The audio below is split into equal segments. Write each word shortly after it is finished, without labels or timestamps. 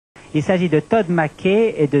Il s'agit de Todd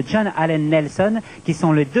McKee et de John Allen Nelson, qui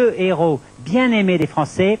sont les deux héros bien aimés des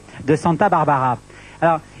Français de Santa Barbara.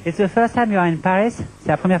 Alors, it's the first time you are in Paris? C'est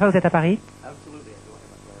la première fois que vous êtes à Paris?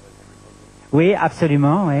 Oui,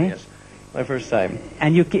 absolument, oui. Yes, my first time. And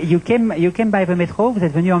you came by the metro? Vous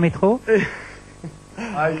êtes venu en métro?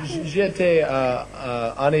 J'y étais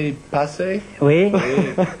année passée. Oui.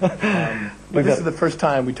 But this is the first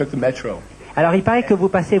time we took the metro. Alors, il paraît que vous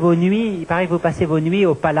passez vos nuits,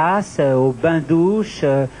 au Palace, au bain-douche,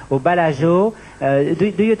 au Balajo.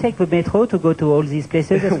 Do you take the metro to go to all these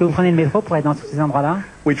places? Est-ce que vous prenez le métro pour être dans tous ces endroits-là?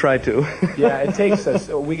 We try to. Yeah, it takes us.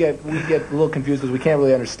 We get a little confused because we can't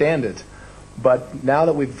really understand it. But now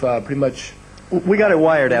that we've pretty much We got it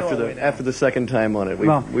wired after the second time on it.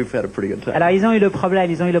 We've had a pretty good time. Alors ils ont eu le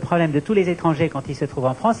problème de tous les étrangers quand ils se trouvent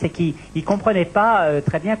en France, c'est qu'ils comprenaient pas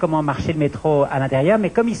très bien comment marchait le métro à l'intérieur, mais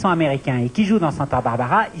comme ils sont américains et qu'ils jouent dans Santa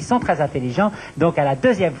Barbara, ils sont très intelligents, donc à la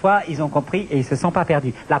deuxième fois, ils ont compris et ils se sont pas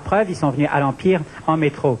perdus. La preuve, ils sont venus à l'Empire en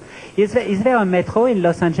métro. Is there a metro in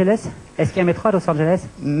Los Angeles? Est-ce qu'il y a un métro à Los Angeles?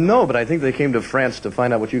 No, but I think they came to France to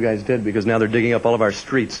find out what you guys did because now they're digging up all of our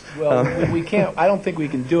streets. Well, we can't. I don't think we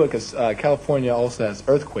can do it because California also has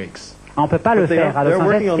earthquakes. On peut pas le faire à Los They're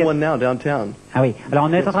Angeles. working on one now downtown. Ah oui. Alors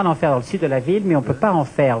on est en train d'en faire dans le sud de la ville, mais on peut pas en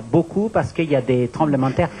faire beaucoup parce qu'il y a des tremblements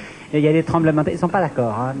de terre. Il y a des tremblements de terre. Ils sont pas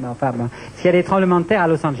d'accord, hein. Mais enfin, bon. Il y a des tremblements de terre à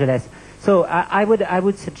Los Angeles. So I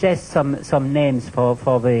would suggest some names for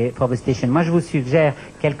the station. Moi, je vous suggère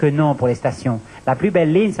quelques noms pour les stations. La plus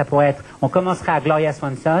belle ligne, ça pourrait être, on commencerait à Gloria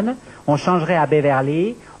Swanson, on changerait à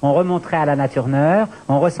Beverly, on remonterait à Lana Turner,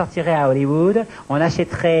 on ressortirait à Hollywood, on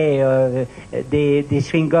achèterait des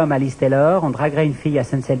chewing-gums à Liz Taylor, on draguerait une fille à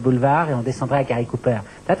Sunset Boulevard et on descendrait à Gary Cooper.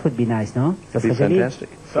 That would be nice, non? Ça serait joli. Fantastic.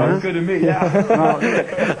 Sounds good to me. Yeah. Bon.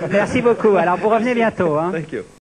 Merci beaucoup. Alors, vous revenez bientôt, hein? Thank you.